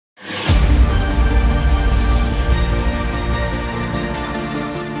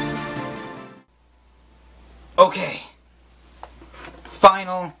Okay.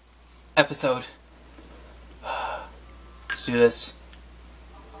 Final episode. Let's do this.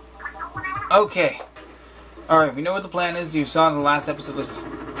 Okay. Alright, we know what the plan is. You saw in the last episode. Let's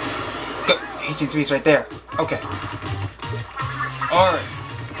go. Agent 3's right there. Okay. Alright.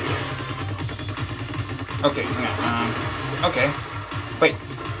 Okay, hang on. Okay. Wait.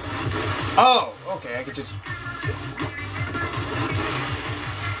 Oh! Okay, I could just...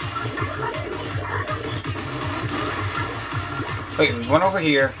 Wait, there's one over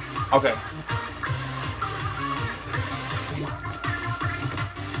here. Okay.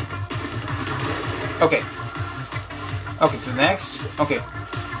 Okay. Okay, so next... Okay.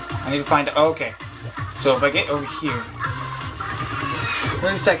 I need to find... Okay. So if I get over here...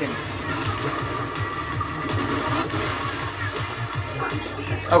 Wait a second.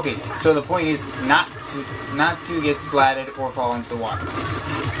 Okay, so the point is not to get splatted or fall into the water.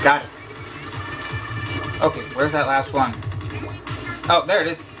 Got it. Okay, where's that last one? Oh, there it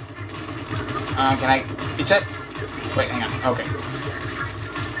is. Can I reach that? Wait, hang on. Okay.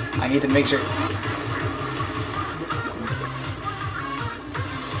 I need to make sure.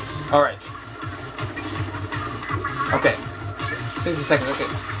 Alright. Okay. 60 seconds, okay.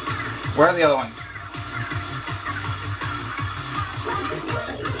 Where are the other ones?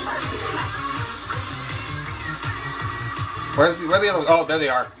 Where are the other ones? Oh, there they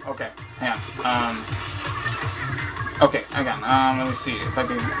are. Okay. Hang on. Okay, hang on. Let me see if I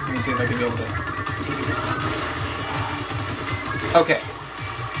can. Let me see if I can be able to. Okay.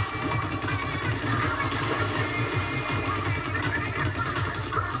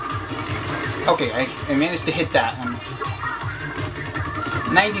 Okay, I managed to hit that one.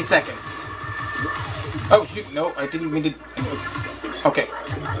 90 seconds. Oh shoot! No, I didn't mean to. Okay.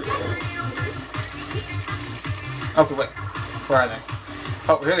 Okay, wait. Where are they?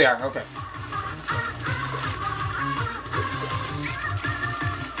 Oh, here they are. Okay.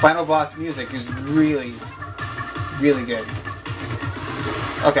 Final boss music is really, really good.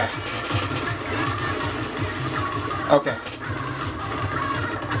 Okay. Okay.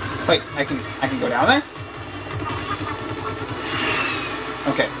 Wait, I can go down there?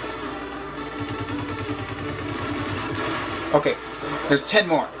 Okay. Okay. There's 10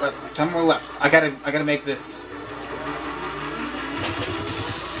 more left. 10 more left. I gotta make this.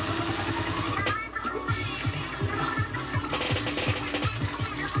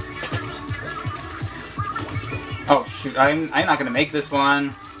 Oh shoot, I'm not gonna make this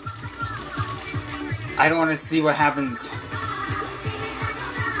one. I don't want to see what happens.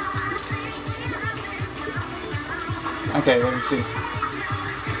 Okay, let me see.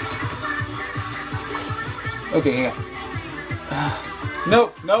 Okay, yeah.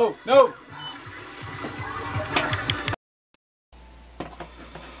 No, no, no!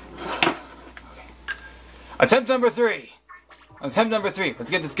 Okay. Attempt number 3! Attempt number 3, let's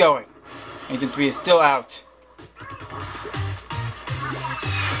get this going. Agent 3 is still out.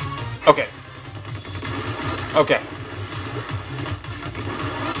 Okay. Okay.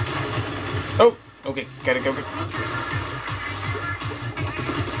 Oh! Okay, gotta go.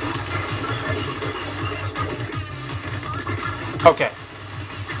 Okay.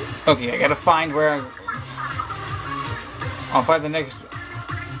 Okay, I gotta find where I'll find the next...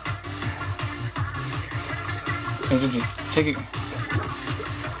 Take it.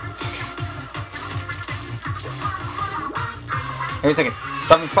 Wait a second.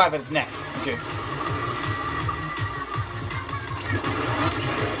 Button 5 at its neck. Okay.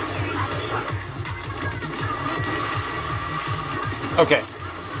 Okay.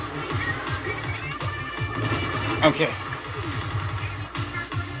 Okay.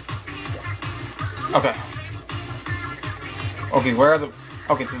 Okay. Okay, where are the...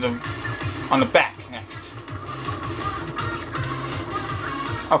 Okay, so the... On the back next.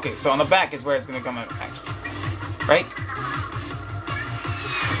 Okay, so on the back is where it's gonna come out next. Right?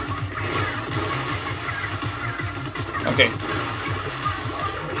 Okay.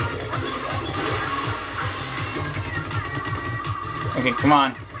 Okay, come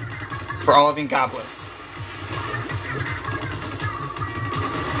on. For all of Inkopolis.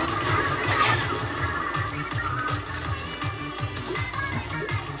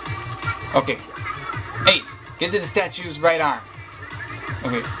 Okay. 8. Get to the statue's right arm.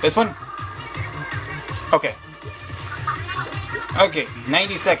 Okay, this one? Okay. Okay,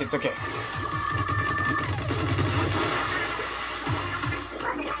 90 seconds, okay.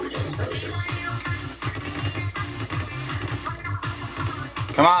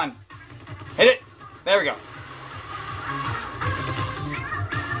 Come on. Hit it. There we go.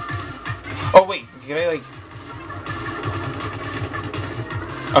 Oh, wait. Can I, like...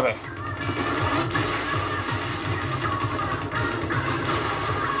 Okay.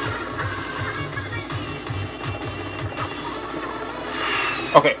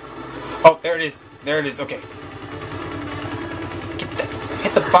 Okay. Oh, there it is. There it is. Okay.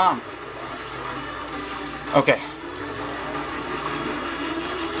 Hit the bomb. Okay.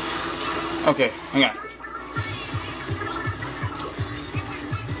 Okay, hang on.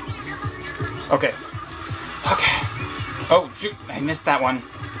 Okay. Okay. Oh, shoot. I missed that one.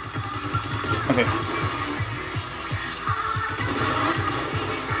 Okay.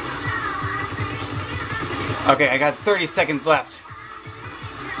 Okay, I got 30 seconds left.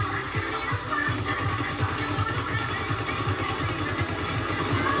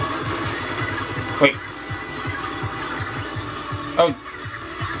 Wait. Oh.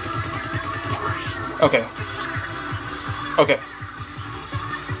 Okay. Okay.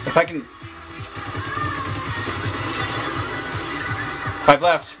 If I can... 5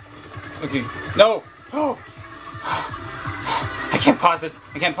 left. Okay. No! Oh! I can't pause this.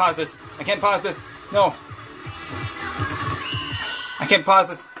 I can't pause this. I can't pause this. No. I can't pause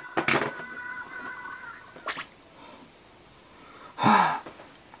this.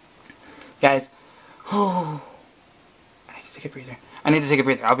 Guys. I need to take a breather. I need to take a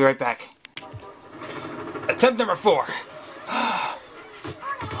breather. I'll be right back. Attempt number 4.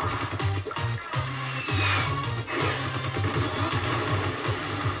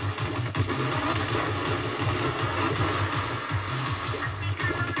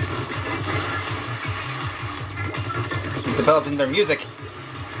 It's developing their music,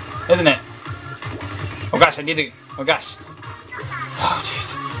 isn't it? Oh gosh, I need to... Oh gosh. Oh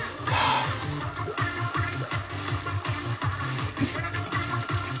jeez.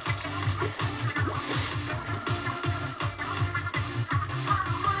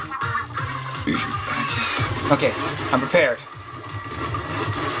 Okay, I'm prepared.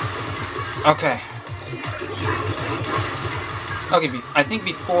 Okay. Okay, I think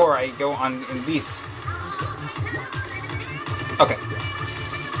before I go on at least... Okay.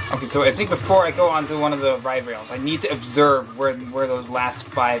 Okay, so I think before I go onto one of the ride rails, I need to observe where those last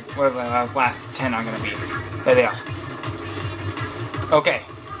 5, where the last 10 are gonna be. There they are. Okay.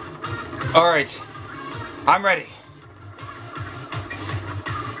 Alright. I'm ready.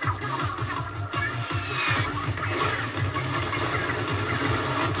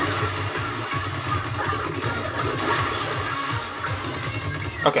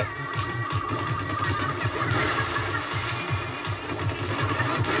 Okay.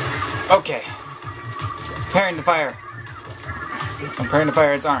 Okay. Preparing to fire. I'm preparing to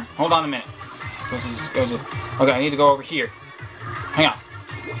fire its arm. Hold on a minute. Okay, I need to go over here. Hang on.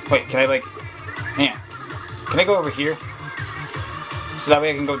 Wait, can I like... Hang on. Can I go over here? So that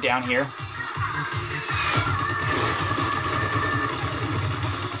way I can go down here?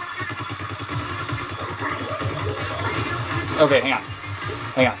 Okay, hang on.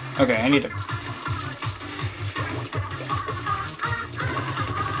 Hang on. Okay, I need to...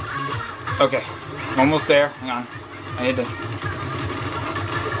 Okay. I'm almost there. Hang on. I need to...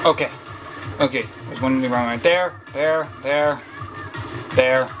 Okay. Okay. There's one wrong right there. There. There.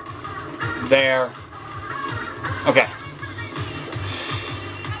 There. There. Okay.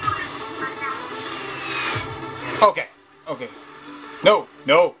 Okay. Okay. No.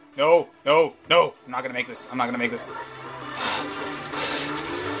 No. No. No. No. I'm not gonna make this. I'm not gonna make this.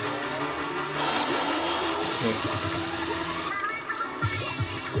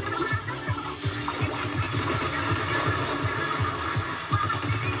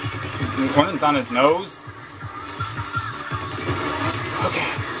 One is on his nose. Okay.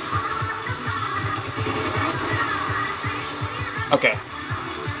 Okay.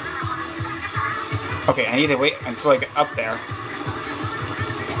 Okay, I need to wait until I get up there.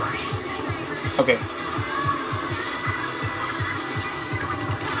 Okay.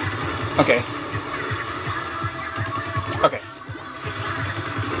 Okay. Okay.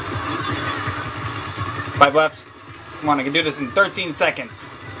 5 left. Come on, I can do this in 13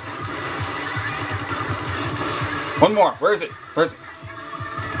 seconds. One more. Where is it? Where is it?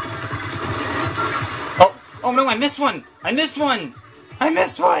 Oh! Oh no, I missed one! I missed one! I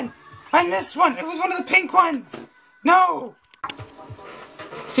missed one! I missed one! It was one of the pink ones! No!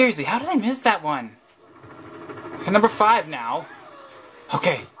 Seriously, how did I miss that one? I'm number 5 now.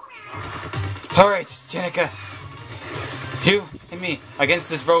 Okay. Alright, Jenica. You and me against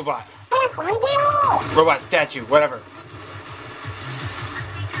this robot. Robot statue, whatever.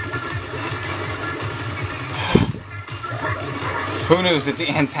 Who knew that the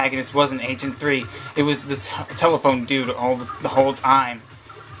antagonist wasn't Agent 3? It was this telephone dude the whole time,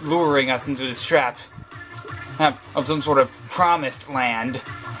 luring us into this trap of some sort of promised land.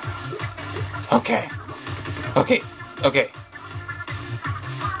 Okay. Okay. Okay.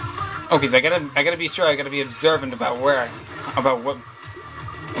 Okay, so I gotta be sure, I gotta be observant about what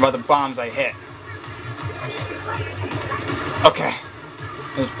about the bombs I hit. Okay.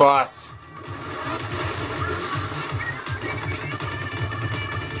 This boss.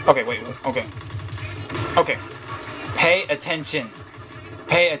 Okay, wait, okay. Okay. Pay attention.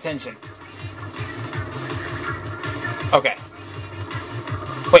 Pay attention. Okay.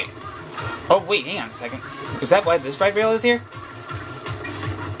 Wait. Oh, wait, hang on a second. Is that why this fight rail is here?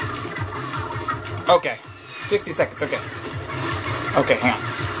 Okay. 60 seconds, okay. Okay, hang on.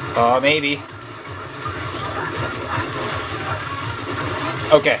 Oh, maybe.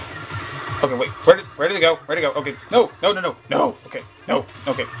 Okay. Okay, wait. Where did it go? Where did it go? Okay. No. Okay. No.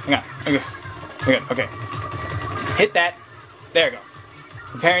 Okay. Hang on. Okay. Hit that. There we go.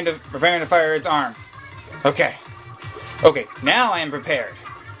 Preparing to fire its arm. Okay. Okay. Now I am prepared.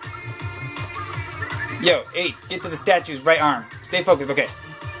 Yo, 8. Get to the statue's right arm. Stay focused. Okay.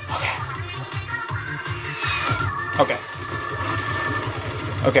 Okay.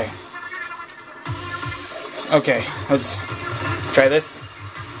 Okay. Okay. Let's try this.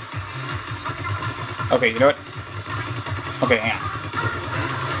 Okay, you know what? Okay, hang on.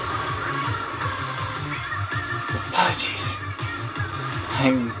 Oh, jeez.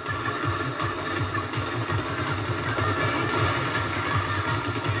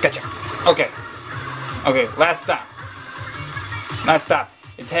 Gotcha. Okay. Okay, last stop. Last stop.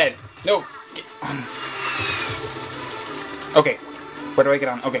 It's head. No. Okay. Where do I get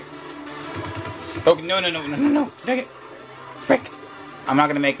on? Okay. Okay, no. Okay. Frick. I'm not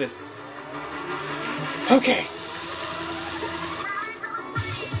gonna make this. Okay.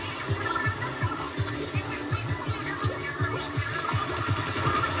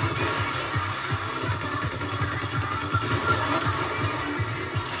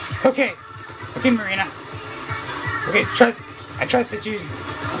 Okay, Marina. Okay, I trust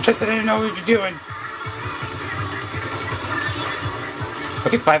that I know what you're doing.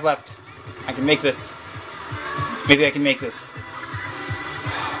 Okay, 5 left. I can make this. Maybe I can make this.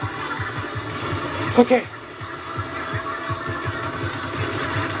 Okay.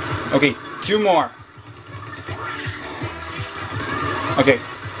 Okay, 2 more. Okay,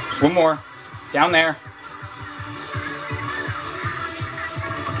 just 1 more. Down there.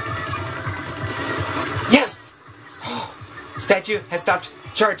 Yes! Statue has stopped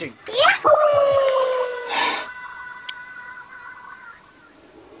charging. Yahoo!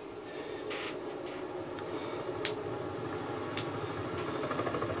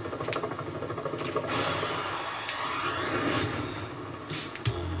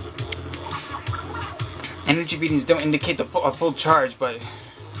 Energy readings don't indicate a full charge, but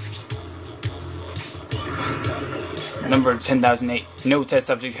number 10,008. No test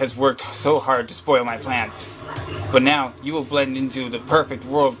subject has worked so hard to spoil my plans. But now you will blend into the perfect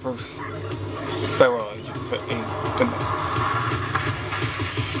world.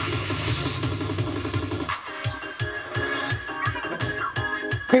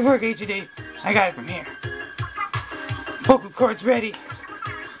 Great work, HD. I got it from here. Vocal cords ready.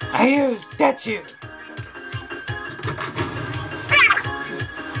 I use statue.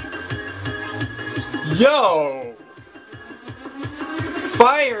 Yo!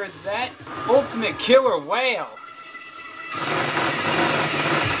 Fire that ultimate killer whale!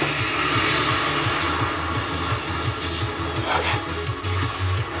 Okay.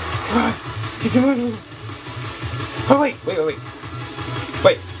 Come on. Oh, wait.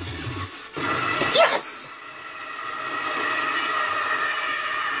 Wait. Yes!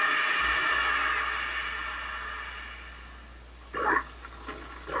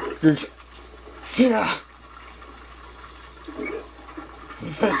 Yeah.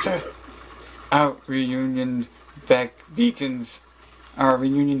 Professor, our reunion beacons.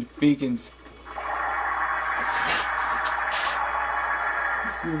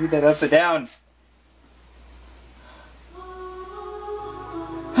 Read that upside down.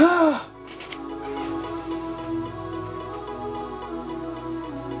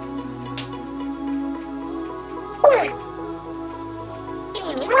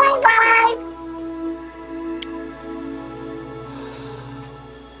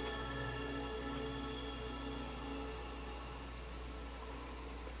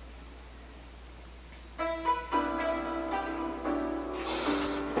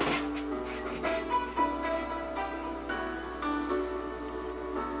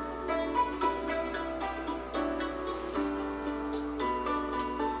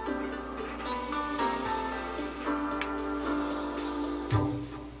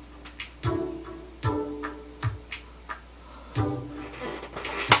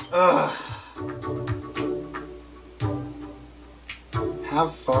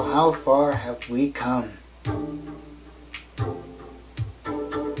 How far have we come?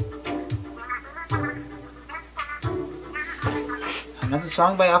 That's a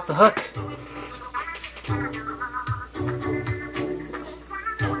song by Off the Hook.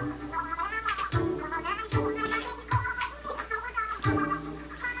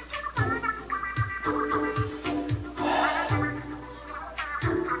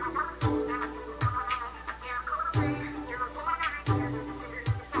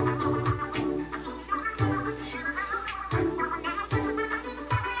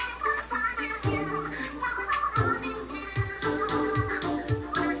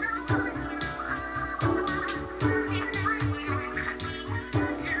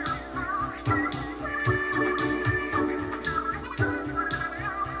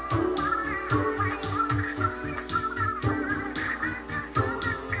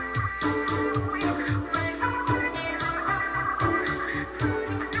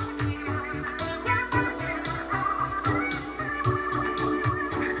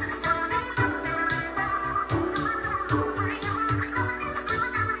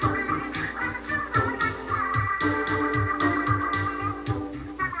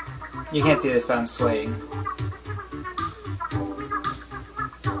 You can't see this, but I'm swaying.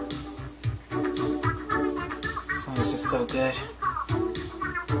 This song is just so good.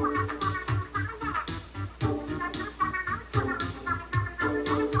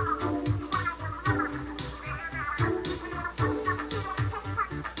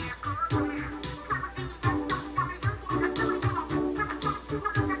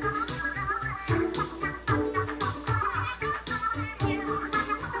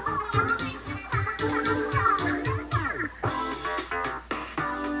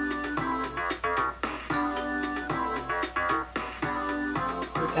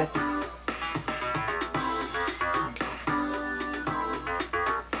 That.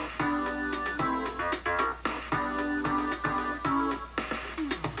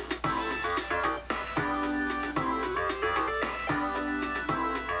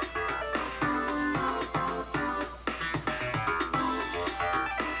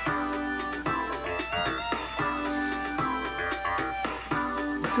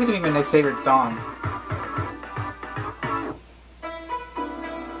 This is gonna be my next favorite song.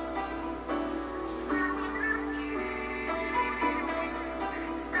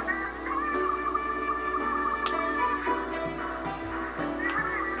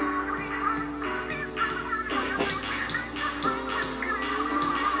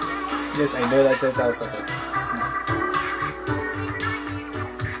 Yes, I know that says outside.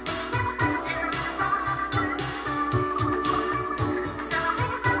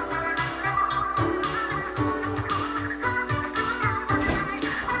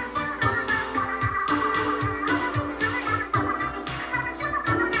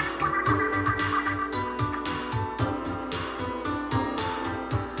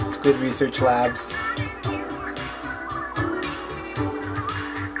 Squid Research Labs.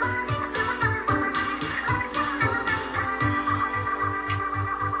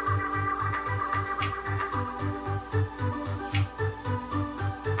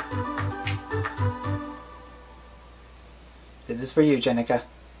 Did this for you, Jenica.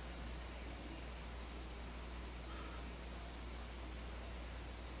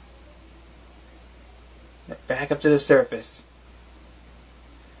 Back up to the surface.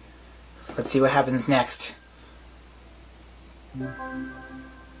 Let's see what happens next.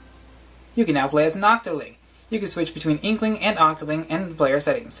 You can now play as an Octoling. You can switch between Inkling and Octoling in the player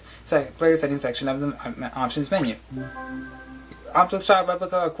settings. Player settings section of the options menu. Optic Shop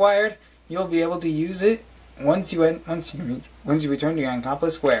replica acquired. You'll be able to use it once you return to your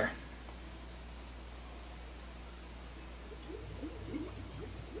Inkopolis square.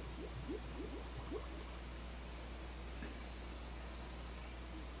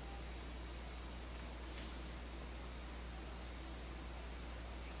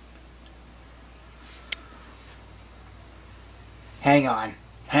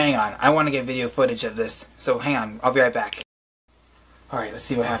 Hang on, I want to get video footage of this, so hang on, I'll be right back. Alright, let's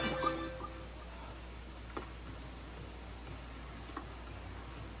see what happens.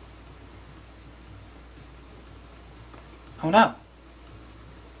 Oh no!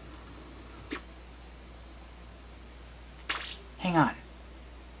 Hang on.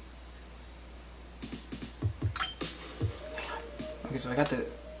 Okay, so I got the...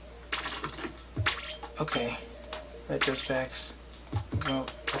 Okay. Retrospects. Well,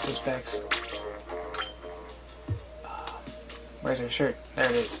 retrospects. Where's her shirt? There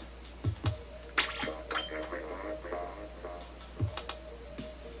it is.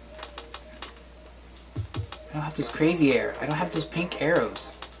 I don't have this crazy air. I don't have those pink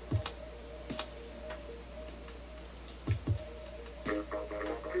arrows.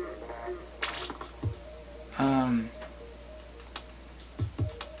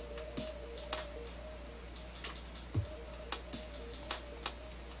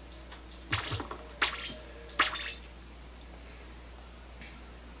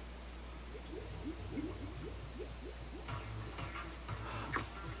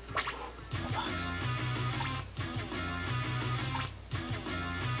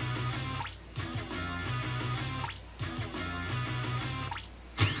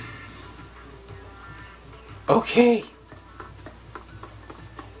 Okay.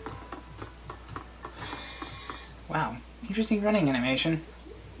 Wow, interesting running animation.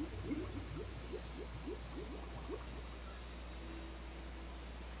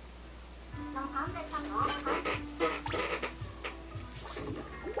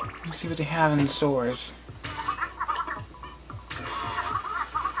 Let's see what they have in the stores.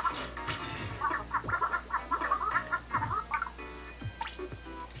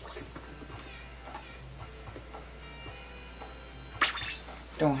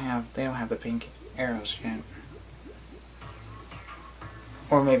 They don't have the pink arrows yet.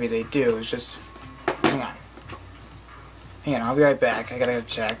 Or maybe they do, it's just... Hang on. Hang on, I'll be right back. I gotta go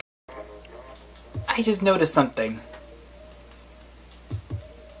check. I just noticed something.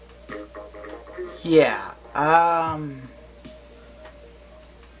 Yeah,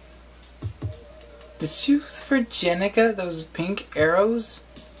 the shoes for Jenica, those pink arrows,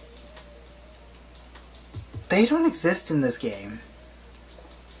 they don't exist in this game.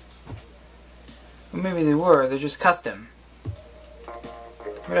 Or maybe they were, they're just custom.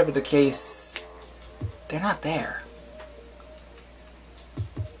 Whatever the case, they're not there.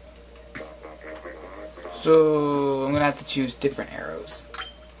 So I'm gonna have to choose different arrows.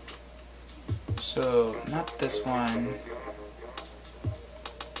 So, not this one.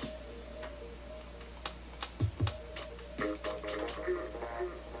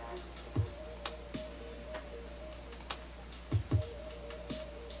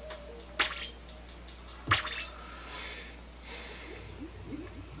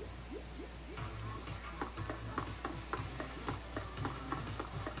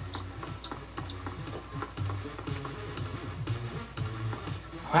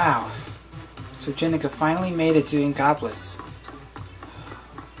 Wow. So Jenica finally made it to Inkopolis.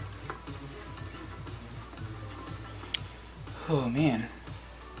 Oh man.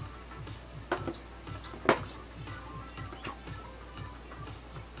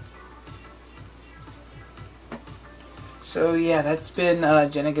 So yeah, that's been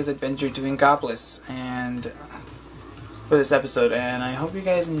Jenica's adventure to Inkopolis, and for this episode, and I hope you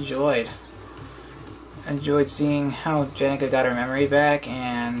guys enjoyed seeing how Jenica got her memory back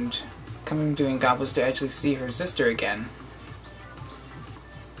and coming to Inkopolis to actually see her sister again.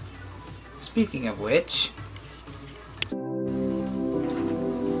 Speaking of which,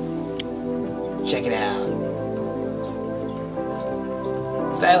 check it out.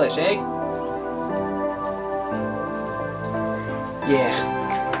 Stylish, eh? Yeah.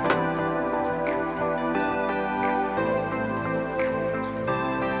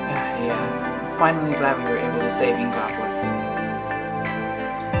 Yeah. Finally glad we were able to save Inkopolis.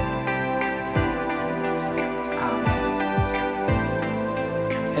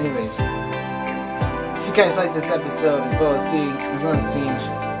 Anyways, if you guys liked this episode, as well as seeing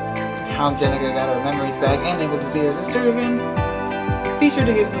how Jenica got her memories back and able to see her sister again, be sure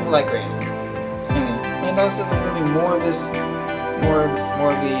to give people a like rating. And also there's gonna be more of this, more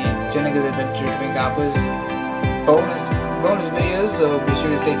of the Jenica's Adventure to Inkopolis bonus videos. So be sure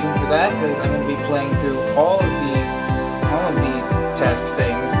to stay tuned for that, because I'm gonna be playing through all of the test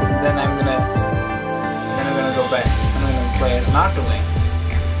things. Because then I'm gonna go back. I'm gonna play as an Octoling.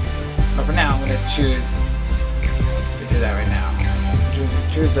 But for now, I'm going to choose to do that right now.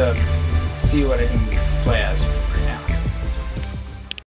 Choose to see what I can play as.